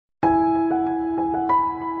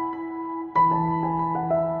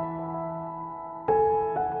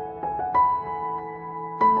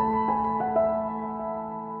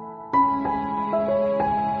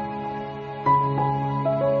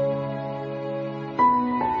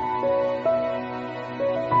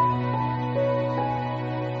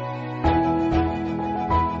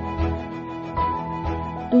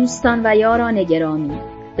دوستان و یاران گرامی،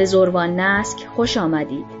 به زروان نسک خوش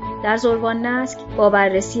آمدید. در زروان نسک با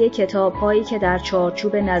بررسی کتاب‌هایی که در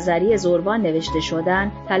چارچوب نظری زروان نوشته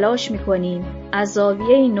شدند، تلاش می‌کنیم از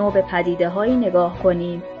زاویه‌ای نو به پدیده‌هایی نگاه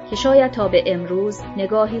کنیم که شاید تا به امروز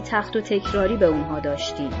نگاهی تخت و تکراری به اونها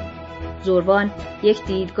داشتیم. زروان یک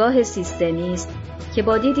دیدگاه سیستمی است که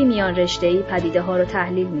با دیدی میان رشته‌ای پدیده‌ها رو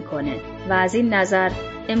تحلیل می‌کنه و از این نظر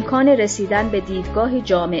امکان رسیدن به دیدگاهی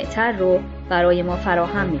جامع‌تر رو برای ما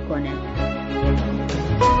فراهم می‌کنه.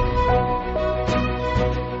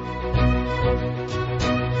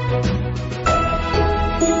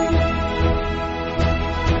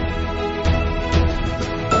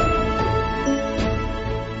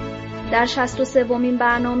 در 63مین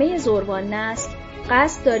برنامه زروان نسک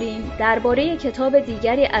قصد داریم درباره کتاب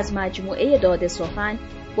دیگری از مجموعه داد سخن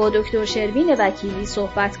با دکتر شروین وکیلی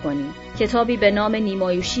صحبت کنیم. کتابی به نام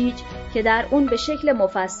نیما یوشیج که در اون به شکل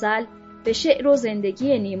مفصل به شعر و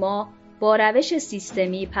زندگی نیما با روش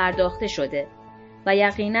سیستمی پرداخته شده و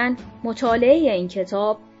یقیناً مطالعه این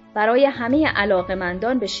کتاب برای همه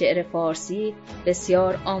علاقه‌مندان به شعر فارسی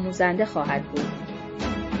بسیار آموزنده خواهد بود.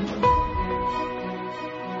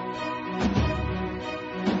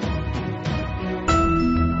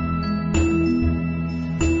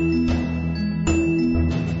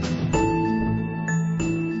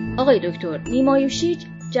 آقای دکتر، نیما یوشیج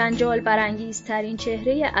جنجال برانگیزترین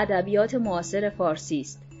چهره ادبیات معاصر فارسی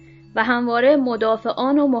است و همواره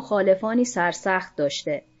مدافعان و مخالفانی سرسخت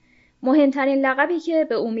داشته. مهمترین لقبی که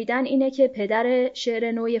به او میدن اینه که پدر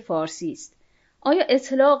شعر نو فارسی است. آیا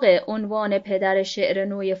اطلاق عنوان پدر شعر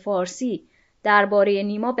نو فارسی درباره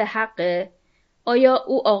نیما به حقه؟ آیا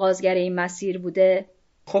او آغازگر این مسیر بوده؟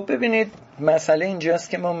 خب ببینید، مسئله اینجاست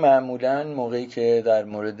که ما معمولاً موقعی که در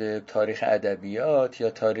مورد تاریخ ادبیات یا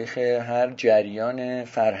تاریخ هر جریان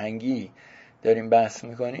فرهنگی داریم بحث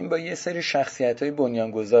میکنیم با یه سری شخصیت‌های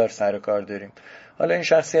بنیانگذار سر و کار داریم. حالا این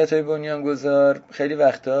شخصیت‌های بنیانگذار خیلی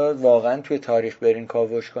وقتا واقعاً توی تاریخ برین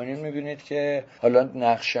کاوش کنین می‌بینید که حالا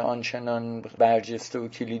نقش آنچنان برجسته و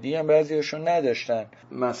کلیدی هم بعضی‌هاشون نداشتن.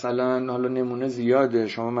 مثلا حالا نمونه زیاده.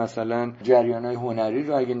 شما مثلا جریان‌های هنری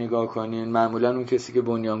رو اگه نگاه کنین، معمولاً اون کسی که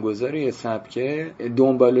بنیانگذار یه سبکه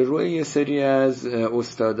دنبال روی یه سری از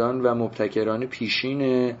استادان و مبتکران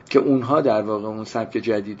پیشینه که اونها در واقع اون سبک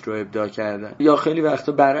جدید رو ابداع کردن. یا خیلی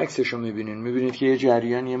وقتا برعکسش رو می‌بینید که یه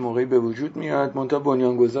جریان یه موقعی به وجود میاد، تا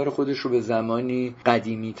بنیانگذار خودش رو به زمانی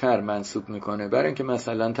قدیمی‌تر منسوب میکنه برای اینکه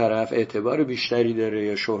مثلا طرف اعتبار بیشتری داره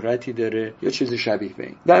یا شهرتی داره یا چیزی شبیه به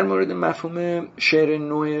این. در مورد مفهوم شعر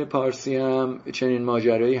نو پارسی هم چنین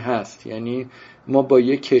ماجرایی هست. یعنی ما با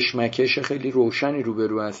یک کشمکش خیلی روشنی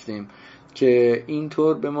روبرو هستیم که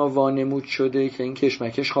اینطور به ما وانمود شده که این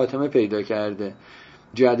کشمکش خاتمه پیدا کرده.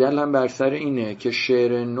 جدل هم بر سر اینه که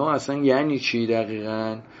شعر نو اصلا یعنی چی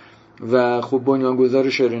دقیقاً و خب بنیانگذار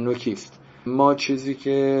شعر نو کیست. ما چیزی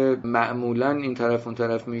که معمولاً این طرف اون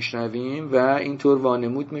طرف میشنویم و اینطور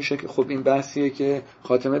وانمود میشه که خب این بحثیه که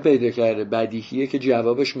خاتمه پیدا کرده، بدیهیه که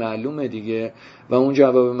جوابش معلومه دیگه، و اون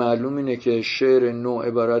جواب معلوم اینه که شعر نو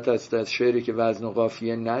عبارت است از شعری که وزن و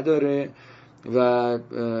قافیه نداره و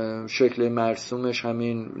شکل مرسومش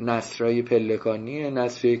همین نثرای پلکانیه،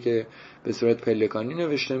 نثری که به صورت پلکانی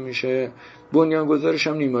نوشته میشه. بنیانگذارش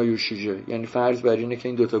هم نیما یوشیجه. یعنی فرض بر اینه که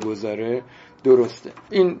این دوتا گزاره درسته.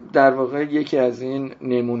 این در واقع یکی از این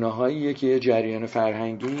نمونه‌هاییه که جریان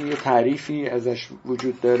فرهنگی یه تعریفی ازش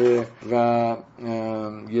وجود داره و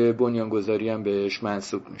یه بنیانگذاری هم بهش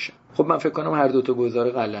منسوب میشه. خب من فکر کنم هر دوتا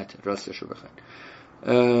گزاره غلطه راستشو بخواید.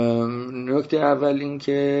 نکته اول این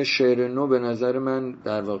که شعر نو به نظر من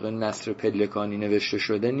در واقع نثر پلکانی نوشته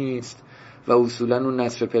شده نیست و اصولا اون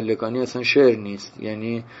نثر پلکانی اصلا شعر نیست.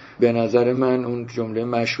 یعنی به نظر من اون جمله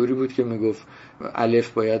مشهوری بود که میگفت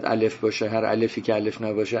الف باید الف باشه، هر الفی که الف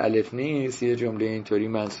نباشه الف نیست. یه جمله اینطوری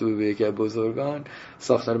منسوب به یکی از بزرگان.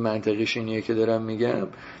 ساختار منطقیش اینیه که دارم میگم.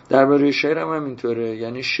 درباره شعر هم اینطوره.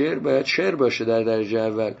 یعنی شعر باید شعر باشه در درجه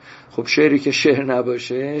اول. خب شعری که شعر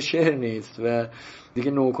نباشه شعر نیست و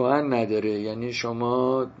دیگه نوکهن نداره. یعنی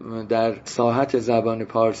شما در ساحت زبان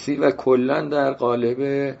پارسی و کلن در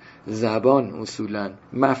قالب زبان اصولا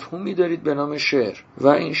مفهومی دارید به نام شعر و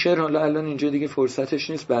این شعر حالا الان اینجا دیگه فرصتش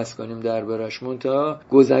نیست بحث کنیم دربارش. منتها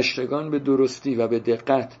گذشتگان به درستی و به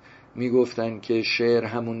دقت میگفتن که شعر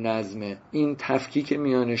همون نظمه. این تفکیک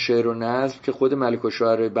میان شعر و نظم که خود ملک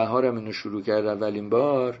الشعراء بهار هم اینو شروع کرد اولین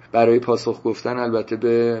بار برای پاسخ گفتن البته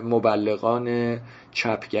به مبلغان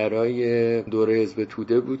چپگرای دوره حزب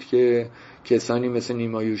توده بود که کسانی مثل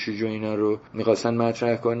نیما یوشیج و اینا رو میخواستن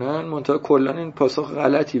مطرح کنن. منتها کلا این پاسخ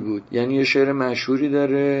غلطی بود. یعنی یه شعر مشهوری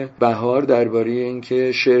داره بهار درباره این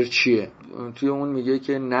که شعر چیه. توی اون میگه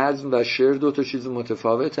که نظم و شعر دو تا چیز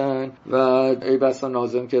متفاوتن و ای بسا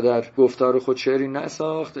ناظم که در گفتار خود شعری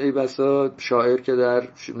نساخت، ای بسا شاعر که در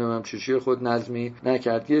نمیم چیشی خود نظمی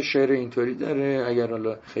نکرد. یه شعر اینطوری داره، اگر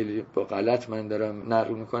حالا خیلی با غلط من دارم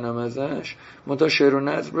نقل میکنم ازش، منتها شعر و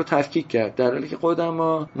نظم رو تفکیک کرد، در حالی که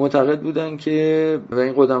قدما معتقد بودن که، و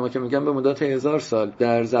این قدما که میگن به مدت 1000 سال،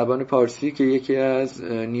 در زبان پارسی که یکی از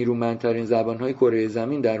نیرومندترین زبانهای کره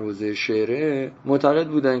زمین در حوزه شعره، معتقد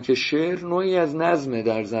بودن که شعر نوعی از نظم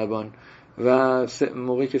در زبان. و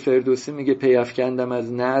موقعی که فردوسی میگه پیافکندم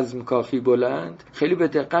از نظم کاخی بلند، خیلی به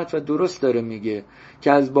دقت و درست داره میگه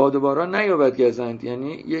که از باد و باران نیابد گزند،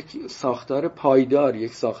 یعنی یک ساختار پایدار،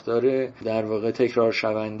 یک ساختار در واقع تکرار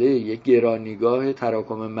شونده، یک گرانیگاه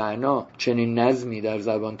تراکم معنا چنین نظمی در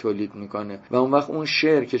زبان تولید میکنه و اون وقت اون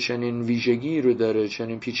شعر که چنین ویژگی رو داره،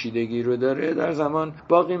 چنین پیچیدگی رو داره، در زمان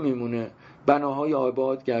باقی میمونه. بناهای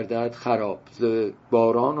آباد گردد خراب ز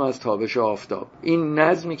باران و از تابش آفتاب. این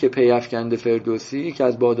نظمی که پیافکنده فردوسی که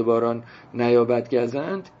از باد و باران نیابد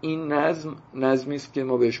گزند، این نظمی است که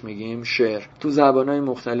ما بهش میگیم شعر. تو زبانهای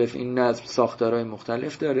مختلف این نظم ساختارهای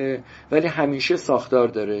مختلف داره، ولی همیشه ساختار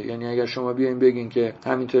داره. یعنی اگر شما بیاین بگین که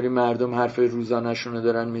همینطوری مردم حرف روزانه‌شون رو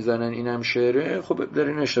دارن میزنن اینم شعره، خب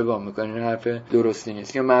دارین اشتباه میکنین، این حرف درستی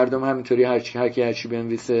نیست. یا مردم همینطوری هرچی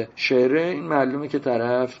بنویسه شعره، این معلومه که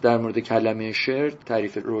طرف در مورد کلمه شعر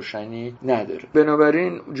تعریف روشنی نداره.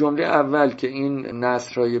 بنابراین جمله اول که این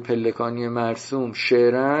نثرهای پلکانی مرسوم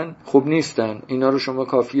شعرن، خوب نیستن. اینا رو شما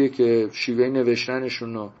کافیه که شیوه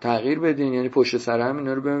نوشتنشون رو تغییر بدین، یعنی پشت سر هم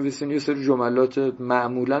اینا رو بنویسین. یه سری جملات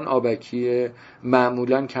معمولاً آبکیه،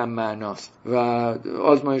 معمولاً کم معناست و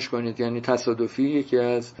آزمایش کنید. یعنی تصادفی یکی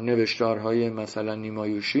از نوشتارهای مثلا نیما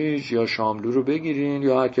یوشیج یا شاملو رو بگیرین،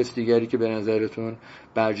 یا هر کس دیگری که به نظرتون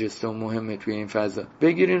برجسته و مهمه توی این فضا،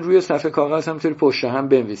 بگیرین روی صفحه کاغذ همینطوری پشت هم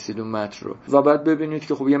بنویسید اون متن رو و بعد ببینید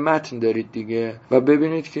که خب یه متن دارید دیگه، و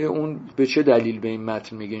ببینید که اون به چه دلیل به این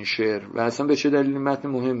متن میگین شعر و اصلا به چه دلیل این متن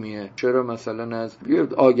مهمیه. چرا مثلا از یه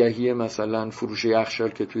آگهی مثلا فروش یخچال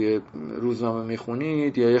که توی روزنامه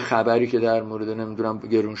میخونید، یا یه خبری که در مورد نمیدونم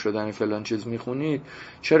گرون شدن فلان چیز میخونید،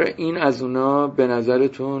 چرا این از اونا به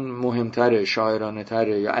نظرتون مهمتره، شاعرانه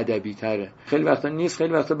تره یا ادبی تره؟ خیلی وقتا نیست،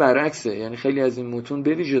 خیلی وقتا برعکسه. یعنی خیلی از این متون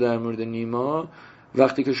به ویژه در مورد نیما،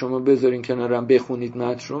 وقتی که شما بذارین کنارم بخونید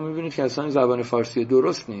متن رو، میبینید که اصلا زبان فارسی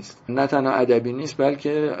درست نیست. نه تنها ادبی نیست،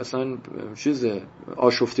 بلکه اصلا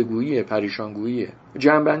آشفتگوییه، پریشانگوییه.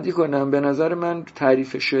 جمع‌بندی کنم، به نظر من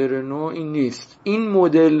تعریف شعر نو این نیست. این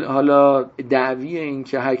مدل، حالا دعوی این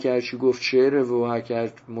که هر چی گفت شعر و هر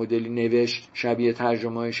مدلی نوشت شبیه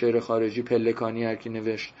ترجمه‌های شعر خارجی پلکانی هر کی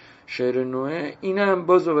نوشت شعر نوعه، اینم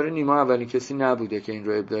باز دوباره نیما اولین کسی نبوده که این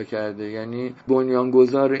رو ابداع کرده. یعنی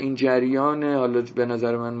بنیانگذار این جریان، حالا به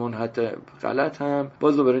نظر من منحط غلط هم،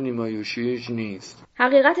 باز دوباره نیما یوشیج نیست.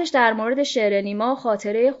 حقیقتش در مورد شعر نیما،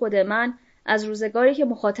 خاطره خود من از روزگاری که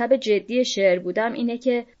مخاطب جدی شعر بودم اینه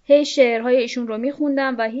که هی شعرهای ایشون رو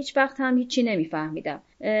میخوندم و هیچ وقت هم هیچی نمیفهمیدم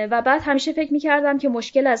و بعد همیشه فکر میکردم که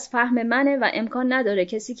مشکل از فهم منه و امکان نداره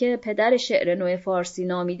کسی که پدر شعر نو فارسی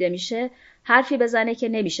نامیده میشه حرفی بزنه که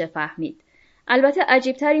نمیشه فهمید. البته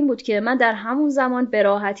عجیبتر این بود که من در همون زمان به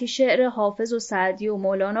راحتی شعر حافظ و سعدی و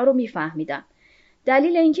مولانا رو میفهمیدم.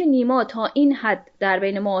 دلیل اینکه نیما تا این حد در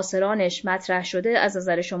بین معاصرانش مطرح شده از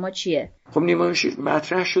نظر شما چیه؟ خب نیما یوشیج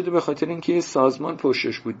مطرح شده به خاطر اینکه سازمان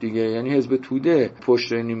پشتش بود دیگه، یعنی حزب توده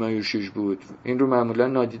پشت نیما یوشیج بود. این رو معمولا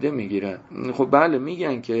نادیده میگیرن. خب بله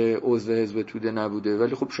میگن که عضو حزب توده نبوده،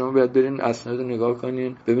 ولی خب شما باید برین اسناد رو نگاه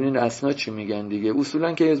کنین ببینین اسناد چی میگن دیگه.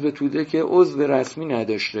 اصولا که حزب توده که عضو رسمی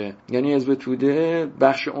نداشته، یعنی حزب توده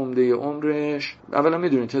بخش عمده عمرش، اولا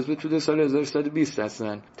میدونید حزب توده سال 1120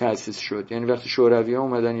 اصلا تأسیس شد. یعنی وقتی شوروی‌ها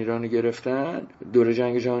اومدن ایران گرفتن دوره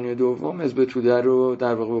جنگ جهانی دوم، حزب توده رو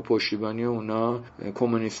در واقع با پشتیبانی اونا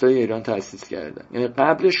کمونیستای ایران تأسیس کردن. یعنی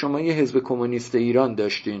قبل شما یه حزب کمونیست ایران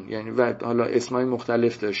داشتین، یعنی و حالا اسمای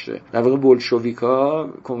مختلف داشته. در واقع بولشویکا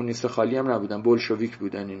کمونیست خالی هم نبودن، بولشویک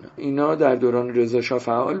بودن اینا در دوران رضا شاه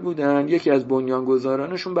فعال بودن. یکی از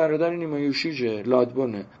بنیانگذارانشون برادر نیما یوشیج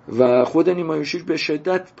لادبونه و خود نیما یوشیج به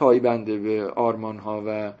شدت پایبنده به آرمان‌ها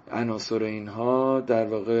و عناصر اینها در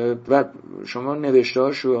واقع. و شما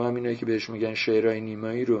نوشته‌هاشو، همینایی که بهش میگن شعرهای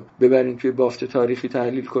نیمایی رو ببرین توی بافت تاریخی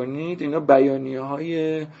تحلیل کنید، اینا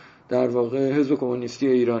بیانیه‌های در واقع حزب کمونیستی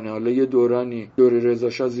ایرانه. حالا یه دورانی دوره رضا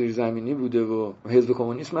شاه زیرزمینی بوده و حزب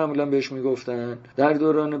کمونیست معمولا بهش میگفتن. در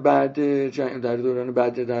دوران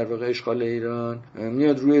بعد در واقع اشغال ایران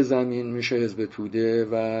میاد روی زمین میشه حزب توده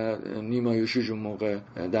و نیما یوشیج اون موقع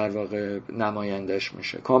در واقع نمایندش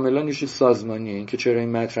میشه. کاملا یه چیز سازمانیه. این که چرا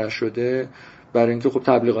این مطرح شده، برای اینکه خب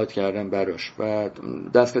تبلیغات کردن براش و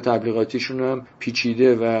دست تبلیغاتیشون هم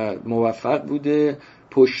پیچیده و موفق بوده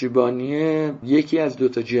پشتیبانی یکی از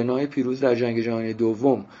دوتا جناح پیروز در جنگ جهانی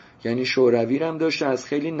دوم، یعنی شوروی هم داشته از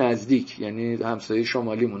خیلی نزدیک، یعنی همسایه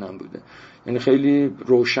شمالیمون هم بوده. یعنی خیلی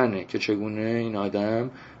روشنه که چگونه این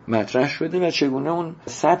آدم مطرح شده و چگونه اون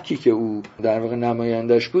سبکی که او در واقع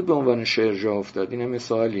نمایندش بود به عنوان شعر جا افتاد. این هم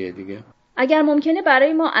سوالیه دیگه. اگر ممکنه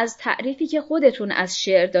برای ما از تعریفی که خودتون از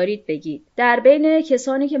شعر دارید بگید. در بین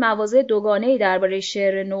کسانی که مواضع دوگانه‌ای درباره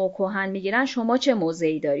شعر نو و کهن میگیرن شما چه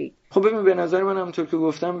موضعی دارید؟ خب ببین، به نظر من همونطور که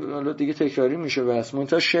گفتم، حالا دیگه تکراری میشه بس،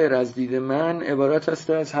 منتها شعر از دید من عبارت است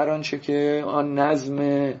از هر آنچه که آن نظم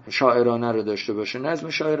شاعرانه رو داشته باشه. نظم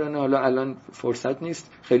شاعرانه، حالا الان فرصت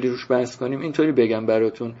نیست خیلی روش بحث کنیم، اینطوری بگم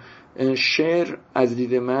براتون، شعر از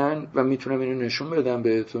دید من، و میتونم اینو نشون بدم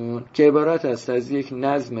بهتون، که عبارت است از یک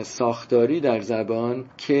نظم ساختاری در زبان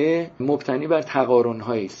که مبتنی بر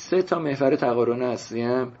تقارن‌هایی. 3 محور تقارن اصلی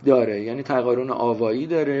هم داره. یعنی تقارن آوایی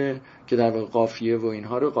داره که در واقع قافیه و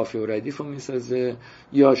اینها رو، قافیه و ردیف رو میسازه،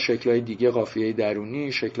 یا شکل‌های دیگه قافیه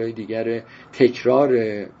درونی، شکل‌های دیگر تکرار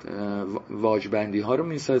واجبندی ها رو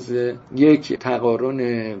میسازه. یک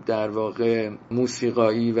تقارن در واقع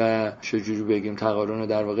موسیقایی و چجوری بگیم تقارن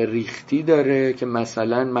در واقع ریختی داره که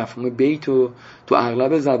مثلا مفهوم بیت رو تو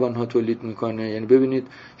اغلب زبان‌ها تولید میکنه. یعنی ببینید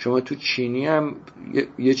شما تو چینی هم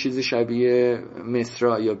یه چیزی شبیه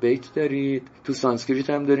مصرع یا بیت دارید، تو سانسکریت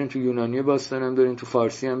هم دارین، تو یونانی باستان هم دارین، تو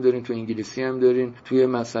فارسی هم دارین، تو انگلیسی هم دارین، توی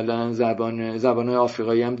مثلا زبان‌های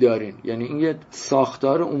آفریقایی هم دارین. یعنی این یه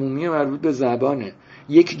ساختار عمومی مربوط به زبانه،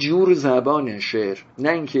 یک جور زبانه شعر، نه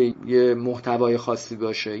اینکه یه محتوای خاصی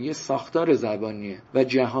باشه، یه ساختار زبانیه و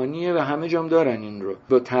جهانیه و همه جام دارن این رو.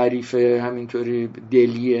 با تعریف همینطوری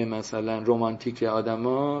دلیه مثلا رمانتیک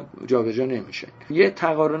آدما جابجا نمیشه. یه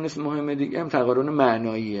تقارن مهم دیگه هم تقارن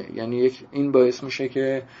معناییه. یعنی این باعث میشه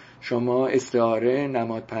که شما استعاره،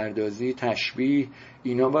 نمادپردازی، تشبیه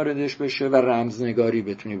اینا واردش بشه و رمزنگاری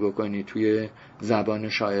بتونی بکنی توی زبان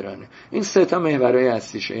شاعرانه. این 3 محورهای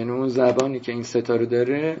اصلیشه. یعنی اون زبانی که این 3 رو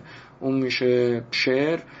داره اون میشه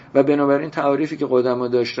شعر. و بنابراین تعاریفی که قدما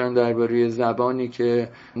داشتن درباره زبانی که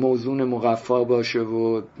موزون مقفا باشه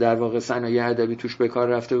و در واقع صنایع ادبی توش به کار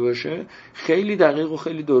رفته باشه خیلی دقیق و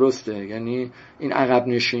خیلی درسته. یعنی این عقب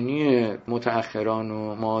نشینی متأخران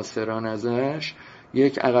و معاصران ازش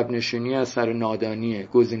یک عقب نشینی از سر نادانیه،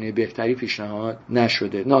 گزینه بهتری پیشنهاد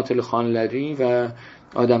نشده. ناطل خانلری و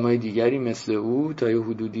آدمای دیگری مثل او تا یه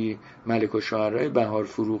حدودی ملک الشعراء بهار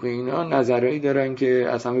فروغی اینا نظرایی دارن که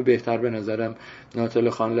از همه بهتر به نظرم ناطل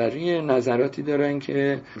خانلری، نظراتی دارن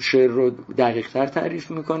که شعر رو دقیق‌تر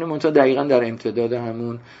تعریف میکنه، منتها دقیقاً در امتداد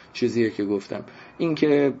همون چیزیه که گفتم. این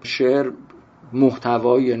که شعر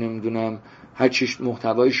محتوایی نمیدونم هر چی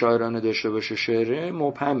محتوای شاعرانه داشته باشه شعره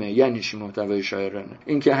مبهمه. یعنی چی محتوای شاعرانه؟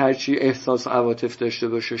 این که هر چی احساس و عواطف داشته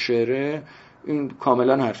باشه شعره، این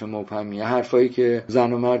کاملا حرف مبهمیه. حرفایی که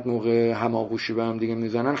زن و مرد موقع هماغوشی به هم دیگه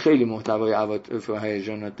میزنن خیلی محتوای عواطف و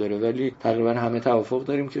هیجانات داره، ولی تقریبا همه توافق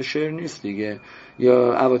داریم که شعر نیست دیگه.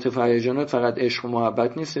 یا عواطف و هیجانات فقط عشق و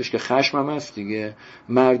محبت نیستش که خشم هم هست دیگه.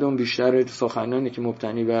 مردم بیشتر سخنانی که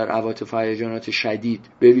مبتنی بر عواطف و هیجانات شدید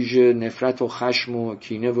به ویژه نفرت و خشم و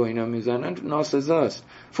کینه و اینا میزنن ناسزاست،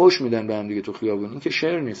 فوش میدن به هم دیگه تو خیابون. این که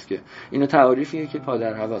شعر نیست که. اینو تعریفیه که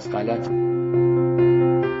پادر هواست، غلطه.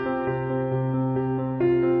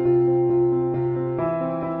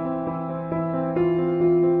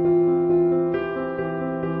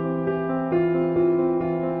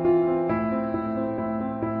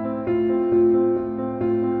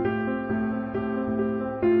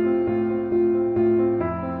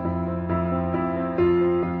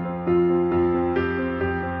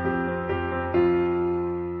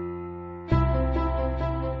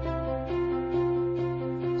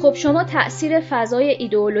 خب شما تأثیر فضای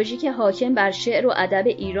ایدئولوژیک حاکم بر شعر و ادب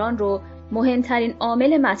ایران رو مهمترین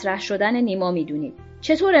عامل مطرح شدن نیما میدونید.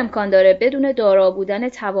 چطور امکان داره بدون دارا بودن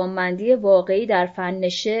توانمندی واقعی در فن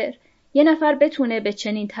شعر یه نفر بتونه به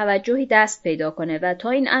چنین توجهی دست پیدا کنه و تا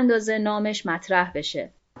این اندازه نامش مطرح بشه؟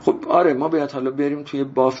 خب آره، ما باید حالا بریم توی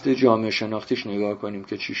بافت جامعه شناختیش نگاه کنیم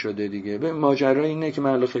که چی شده دیگه. به ماجرا اینه که من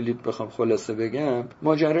حالا خیلی بخوام خلاصه بگم،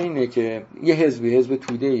 ماجرا اینه که یه حزب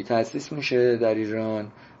توده‌ای تأسیس میشه در ایران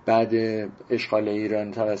بعد اشغال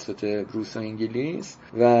ایران توسط روس و انگلیس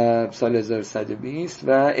و سال 1120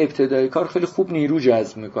 و ابتدای کار خیلی خوب نیرو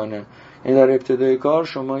جذب میکنه. این در ابتدای کار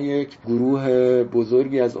شما یک گروه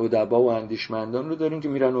بزرگی از ادبا و اندیشمندان رو دارین که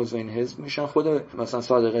میرن عضو این حزب میشن. خود مثلا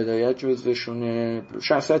صادق هدایت جزوشونه،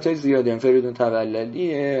 شخصیت‌های زیادی، فریدون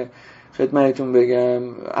توللیه، خدمتتون بگم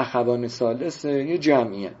اخوان ثالثه، یه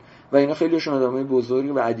جمعیه. و اینا خیلیشون آدمای بزرگی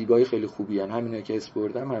و ادیبای خیلی خوبی ان. همینا که اسم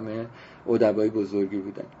بردم همه ادبای بزرگی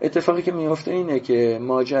بودن. اتفاقی که میفته اینه که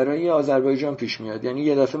ماجرای آذربایجان پیش میاد، یعنی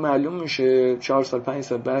یه دفعه معلوم میشه 4 سال 5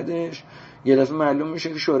 سال بعدش یه دفعه معلوم میشه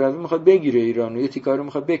که شوروی میخواد بگیره ایران و یه تیکه رو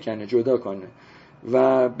میخواد بکنه، جدا کنه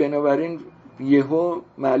و بنابراین یهو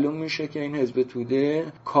معلوم میشه که این حزب توده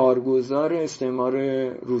کارگزار استعمار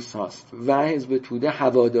روس هاست و حزب توده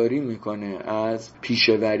هواداری میکنه از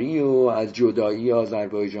پیشوری و از جدایی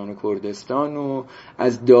آذربایجان و کردستان و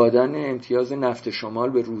از دادن امتیاز نفت شمال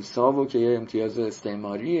به روس‌ها و که یه امتیاز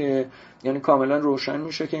استعماریه. یعنی کاملا روشن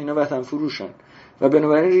میشه که اینا وطن فروشن و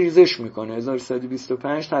بنابراین ریزش میکنه.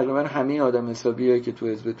 1325 تقریبا همه آدم حسابیایی که تو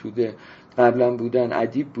حزب توده قبلا بودن،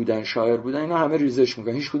 ادیب بودن، شاعر بودن، اینا همه ریزش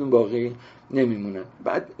میکنن، هیچ کدوم باقی نمیمونن.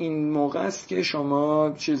 بعد این موقع است که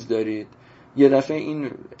شما چیز دارید، یه دفعه این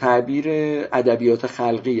تعبیر ادبیات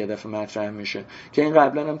خلقی یه دفعه مطرح میشه که این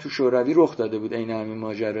قبلا هم تو شوروی رخ داده بود، این همین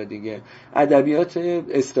ماجرا دیگه. ادبیات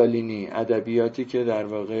استالینی، ادبیاتی که در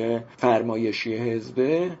واقع فرمایشی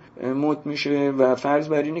حزبه مد میشه و فرض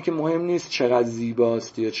بر اینه که مهم نیست چقدر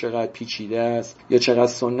زیباست یا چقدر پیچیده است یا چقدر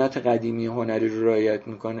سنت قدیمی هنری رو رعایت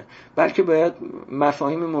میکنه، بلکه باید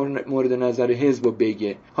مفاهیم مورد نظر حزب رو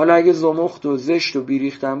بگه. حالا اگه زمخت و زشت و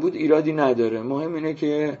بیریختن بود ایرادی نداره، مهم اینه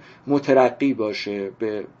که مترقی باشه،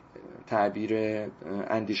 به تعبیر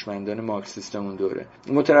اندیشمندان مارکسیست اون دوره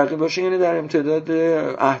مترقی باشه، یعنی در امتداد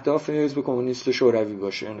اهداف حزب کمونیست شوروی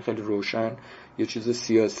باشه، یعنی خیلی روشن یه چیز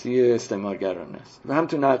سیاسی استعمارگرانه است. و هم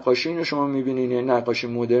تو نقاشی اینو شما می‌بینید، یعنی نقاشی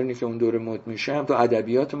مدرنی که اون دوره مد میشه، هم تو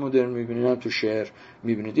ادبیات مدرن می‌بینید، هم تو شعر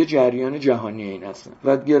می‌بینید، یه جریان جهانی این هستن.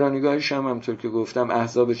 و گرانیگاهش هم همونطور که گفتم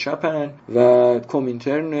احزاب چپن و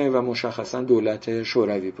کمینترن و مشخصا دولت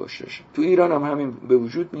شوروی پشتشه. تو ایران هم همین به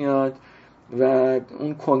وجود میاد و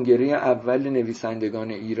اون کنگره اول نویسندگان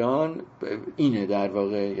ایران اینه در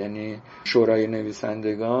واقع، یعنی شورای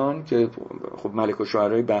نویسندگان که خب ملک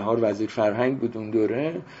الشعرای بهار وزیر فرهنگ بود اون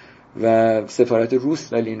دوره و سفارت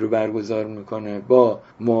روس ولی این رو برگزار میکنه با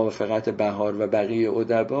موافقت بهار و بقیه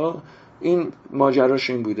ادبا. این ماجراش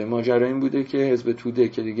این بوده، ماجرا این بوده که حزب توده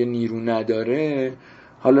که دیگه نیرو نداره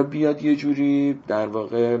حالا بیاد یه جوری در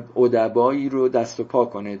واقع ادبایی رو دست و پا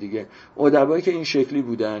کنه دیگه. ادبایی که این شکلی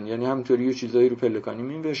بودن، یعنی همونطوری یه چیزایی رو پلکانی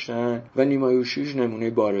می‌نوشتن و نیما یوشیج نمونه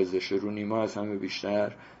بارزشه، رو نیما از همه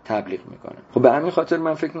بیشتر تبلیغ میکنه. خب به همین خاطر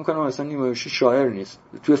من فکر میکنم اصلا نیما یوشیج شاعر نیست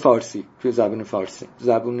توی فارسی، توی زبان فارسی،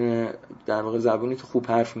 زبون در واقع زبونی که خوب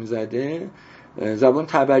حرف میزده، زبان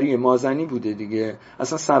تبری مازنی بوده دیگه،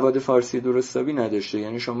 اصلا سواد فارسی درستابی نداشته.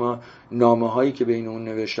 یعنی شما نامه هایی که بین اون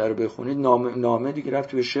نوشته رو بخونید، نامه دیگه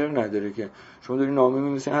رفت به شعر نداره که شما داری نامه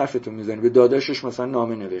می‌نویسی حرفتون میزنی، به داداشش مثلا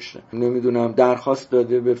نامه نوشته، نمیدونم درخواست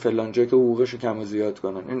داده به فلان جا که حقوقش رو کم و زیاد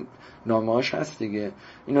کنن، این نامه‌هاش هست دیگه.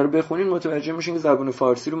 اینا رو بخونید متوجه میشین که زبان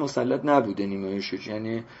فارسی رو مسلط نبوده نیما یوشیج،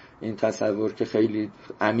 یعنی این تصور که خیلی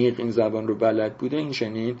عمیق این زبان رو بلد بوده این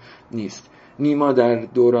چنین نیست. نیما در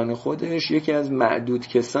دوران خودش یکی از معدود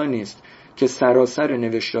کسانی است که سراسر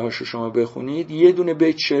نوشته‌هاشو شما بخونید یه دونه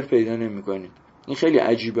بیت شعر پیدا نمی‌کنید. این خیلی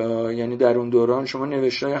عجیبه ها. یعنی در اون دوران شما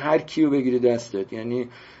نوشته‌های هر کیو بگیری دستت، یعنی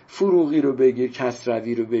فروغی رو بگیر،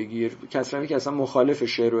 کسروی رو بگیر، کسروی که اصلا مخالف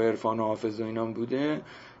شعر و عرفان و حافظ و اینا بوده،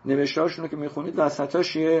 نوشته‌هاشون رو که می‌خونید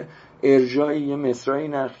وسطاش یه ارجاعی، یه مصرعی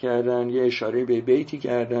نقل کردن، یه اشاره به بیتی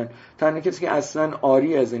کردن. تنها کسی که اصلا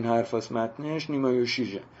عاری از این حرفاست متنش نیما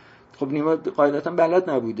یوشیجه. خب نیما قاعدتا بلد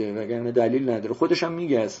نبوده وگرنه دلیل نداره، خودش هم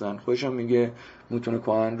میگه، اصلا خودش هم میگه متون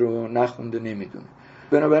کهن رو نخونده نمیدونه.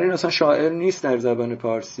 بنابراین اصلا شاعر نیست در زبان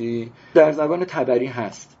پارسی، در زبان تبری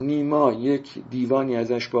هست. نیما یک دیوانی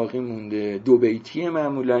ازش باقی مونده، دو بیتیه،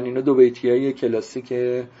 معمولا اینا دو بیتیای کلاسیک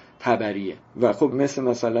تبریه و خب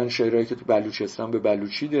مثلا شعرهایی که تو بلوچستان به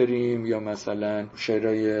بلوچی داریم یا مثلا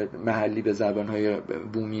شعرهای محلی به زبانهای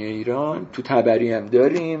بومی ایران تو تبری هم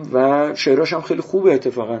داریم و شعرهاش هم خیلی خوبه.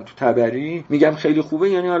 اتفاقا تو تبری میگم خیلی خوبه،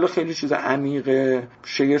 یعنی حالا خیلی چیز عمیق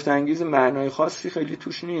شگفت انگیز معنای خاصی خیلی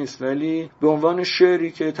توش نیست، ولی به عنوان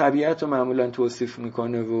شعری که طبیعت رو معمولا توصیف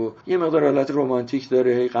میکنه و یه مقدار حالت رمانتیک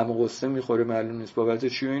داره، هی غم و غصه میخوره، معلوم نیست بابت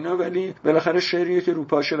چی و اینا، ولی بالاخره شعریه که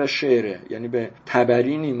روپاشه و شعره. یعنی به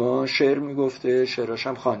تبری نیما شعر میگفته، شعراش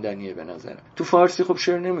هم خواندنیه به نظرم. تو فارسی خب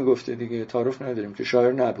شعر نمیگفته دیگه، تعارف نداریم که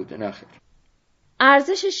شاعر نبوده. نخیر.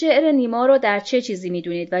 ارزش شعر نیما رو در چه چیزی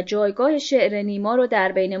میدونید و جایگاه شعر نیما رو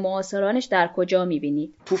در بین معاصرانش در کجا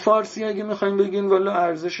میبینید؟ تو فارسی اگه میخوایم بگین والا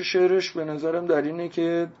ارزش شعرش به نظرم در اینه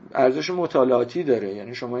که ارزش مطالعاتی داره.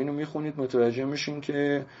 یعنی شما اینو میخونید متوجه میشین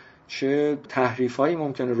که چه تحریفایی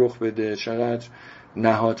ممکنه رخ بده، چقدر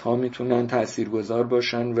نهادها میتونن تاثیرگذار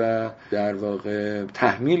باشن و در واقع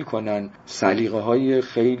تحمیل کنن سلیقه‌های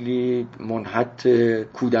خیلی منحط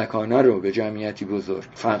کودکانه رو به جمعیتی بزرگ.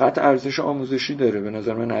 فقط ارزش آموزشی داره، به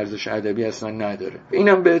نظر من ارزش ادبی اصلا نداره.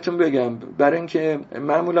 اینم بهتون بگم برای اینکه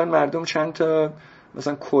معمولا مردم چند تا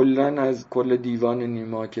مثلا کلن از کل دیوان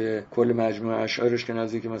نیما که کل مجموعه اشعارش که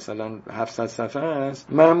نزدیک مثلا 700 صفحه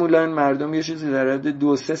است، معمولا مردم یه چیزی در حد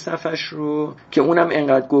 2-3 صفحش رو که اونم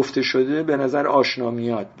انقدر گفته شده به نظر آشنا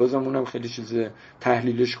میاد، بازم اونم خیلی چیز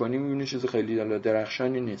تحلیلش کنی میبینی چیز خیلی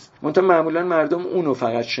درخشانی نیست، منتها معمولا مردم اونو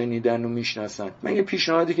فقط شنیدن و میشناسن. من یه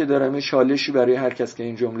پیشنهادی که دارم، یه چالشی برای هر کس که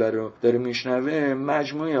این جمله رو داره میشنوه،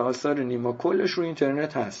 مجموعه آثار نیما کلش رو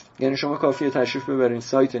اینترنت هست، یعنی شما کافیه تشریف ببرین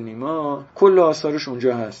سایت نیما، کل آثار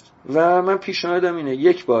اونجا هست و من پیشنهادم اینه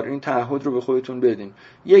یک بار این تعهد رو به خودتون بدین،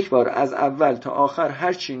 یک بار از اول تا آخر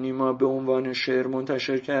هر چی نیما به عنوان شعر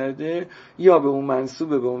منتشر کرده یا به اون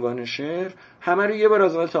منسوبه به عنوان شعر، همه رو یه بار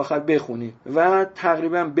از اول تا آخر بخونید و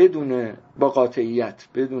تقریبا بدون با قاطعیت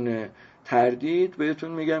بدون تردید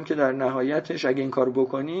بهتون میگم که در نهایتش اگه این کارو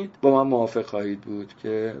بکنید با من موافق خواهید بود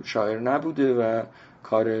که شاعر نبوده و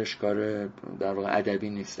کارش کار در واقع ادبی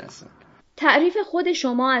نیست اصلا. تعریف خود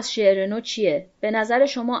شما از شعر نو چیه؟ به نظر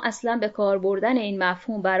شما اصلا به کار بردن این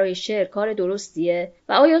مفهوم برای شعر کار درستیه؟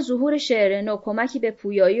 و آیا ظهور شعر نو کمکی به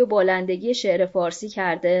پویایی و بالندگی شعر فارسی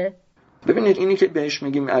کرده؟ ببینید اینی که بهش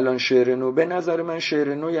میگیم الان شعر نو، به نظر من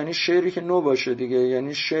شعر نو یعنی شعری که نو باشه دیگه،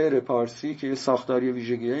 یعنی شعر پارسی که ساختاری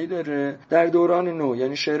ویژگیایی داره در دوران نو،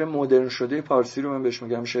 یعنی شعر مدرن شده پارسی رو من بهش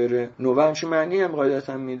میگم شعر نو و همچین معنی هم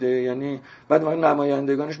قاعدتا میده. یعنی بعد ما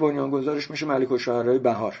نمایندگانش بنیانگذارش میشه ملک الشعرای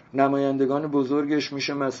بهار، نمایندگان بزرگش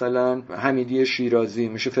میشه مثلا حمیدی شیرازی،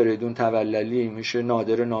 میشه فریدون توللی، میشه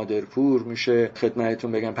نادر نادرپور، میشه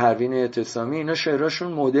خدمتتون بگم پروین اعتصامی. اینا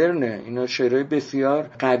شعراشون مدرنه، اینا شعرهای بسیار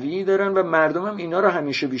قوی دارن و مردم هم اینا رو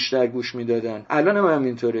همیشه بیشتر گوش میدادن. الان هم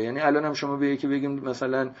همینطوره، یعنی الان هم شما به یکی بگیم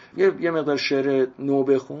مثلا یه مقدار شعر نو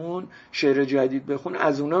بخون، شعر جدید بخون،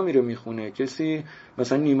 از اونا میره میخونه. کسی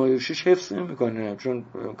مثلا نیما یوشیج حفظ نمیکنه چون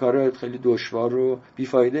کار خیلی دشوار و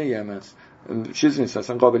بیفایده هم است، چیز نیست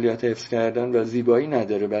اصلا، قابلیت حفظ کردن و زیبایی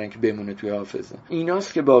نداره برای اینکه بمونه توی حافظه.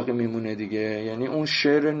 ایناست که باقی میمونه دیگه، یعنی اون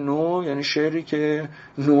شعر نو یعنی شعری که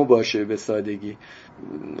نو باشه به سادگی.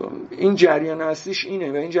 این جریان اصلیش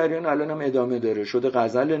اینه و این جریان الان هم ادامه داره، شده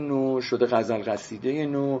غزل نو، شده غزل قصیده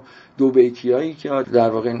نو، دو بیتیایی که در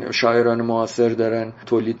واقع شاعران معاصر دارن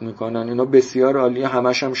تولید میکنن، اینا بسیار عالیه،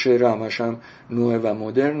 همش هم شعر، همش هم نو و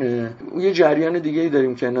مدرنه. یه جریان دیگه ای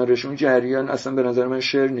داریم کنارش، اون جریان اصلا به نظر من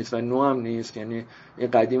شعر نیست و نو هم نیست، یعنی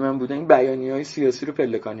این قدیم هم بوده، این بیانیه‌های سیاسی رو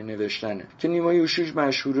پلکانی نوشتنه که نیما یوشیج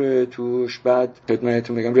مشهوره توش، بعد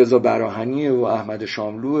خدمتتون بگم رضا براهنیه و احمد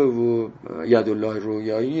شاملوه و یدالله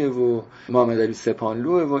رویاییه و محمد علی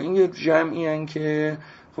سپانلوه و این یه جمعی ان که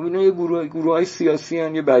خب اینا یه گروه‌های سیاسی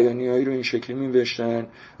ان، یه بیانیه‌ای رو این شکلی می‌نوشتن،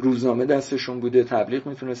 روزنامه دستشون بوده، تبلیغ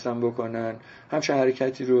میتونستن بکنن، همچین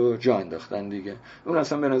حرکتی رو جا انداختن دیگه. اون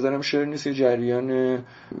اصلا به نظرم شعر نیست، یه جریان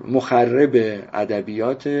مخرب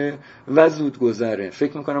ادبیات و زود گذره.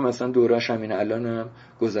 فکر می‌کنم اصلا دورش همین الانم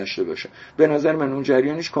گذشته باشه. به نظر من اون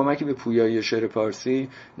جریانش کمکی به پویایی شعر پارسی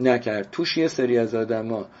نکرد. توش یه سری از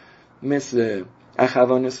آدما مثل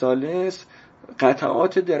اخوان ثالث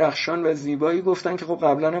قطعات درخشان و زیبایی گفتن که خب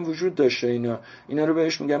قبلا هم وجود داشته، اینا رو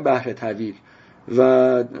بهش میگن بحر طویل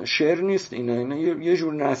و شعر نیست، اینا یه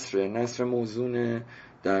جور نثر موزون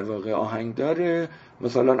در واقع آهنگ داره.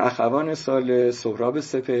 مثلا اخوان ثالث، سهراب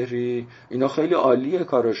سپهری، اینا خیلی عالیه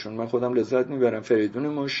کاراشون، من خودم لذت میبرم، فریدون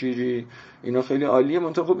مشیری، اینا خیلی عالیه.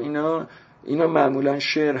 منتها خب اینا معمولا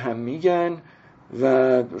شعر هم میگن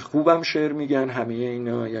و خوبم شعر میگن، همه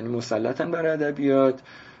اینا یعنی مسلطن بر ادبیات.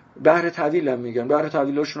 بحر طویل هم میگن، بحر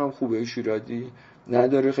طویلاشون هم خوبه، شیرازی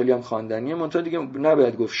نداره، خیلی هم خواندنیه، منتها دیگه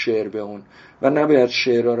نباید گفت شعر به اون و نباید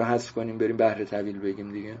شعرها رو حذف کنیم بریم بحر طویل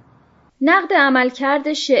بگیم دیگه. نقد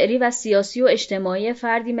عملکرد شعری و سیاسی و اجتماعی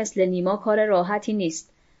فردی مثل نیما کار راحتی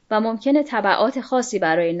نیست و ممکنه تبعات خاصی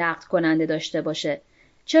برای نقد کننده داشته باشه.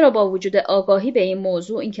 چرا با وجود آگاهی به این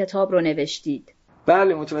موضوع این کتاب رو نوشتید؟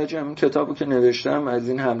 بله متوجهم، این کتابو که نوشتم از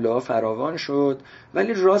این حمله ها فراوان شد،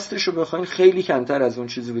 ولی راستش رو بخواین خیلی کمتر از اون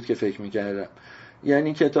چیزی بود که فکر میکردم.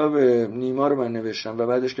 یعنی کتاب نیما رو من نوشتم و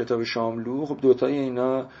بعدش کتاب شاملو، خب دوتای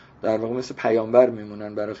اینا در واقع مثل پیامبر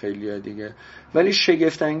میمونن برای خیلی‌ها دیگه، ولی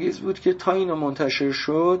شگفت انگیز بود که تا اینا منتشر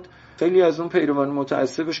شد خیلی از اون پیروان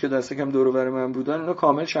متعصبش که دست کم دور و بر من بودن اینا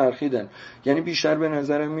کامل چرخیدن. یعنی بیشتر به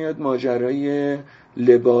نظرم میاد ماجرای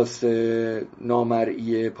لباس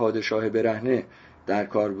نامرئی پادشاه برهنه در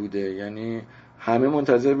کار بوده، یعنی همه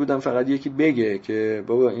منتظر بودن فقط یکی بگه که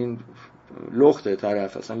بابا این لخته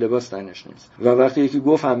طرف، اصلا لباس تنش نیست و وقتی یکی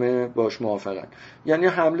گفت همه باش موافقن. یعنی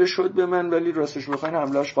حمله شد به من، ولی راستش بخواین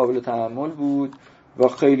حملهش قابل تحمل بود و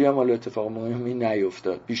خیلی هم اتفاق مهمی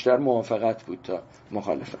نیفتاد، بیشتر موافقت بود تا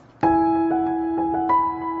مخالفت.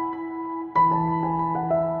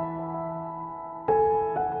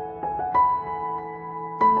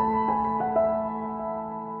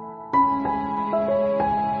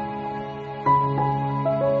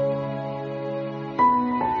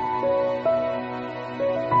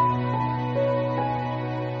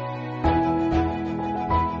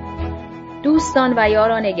 دوستان و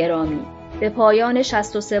یاران گرامی، به پایان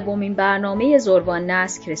 63مین برنامه زروان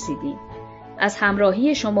نسک رسیدیم. از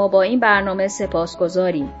همراهی شما با این برنامه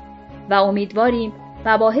سپاسگزاریم و امیدواریم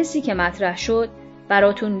مباحثی که مطرح شد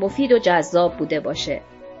براتون مفید و جذاب بوده باشه.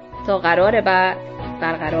 تا قرار بعد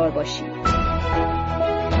برقرار باشید.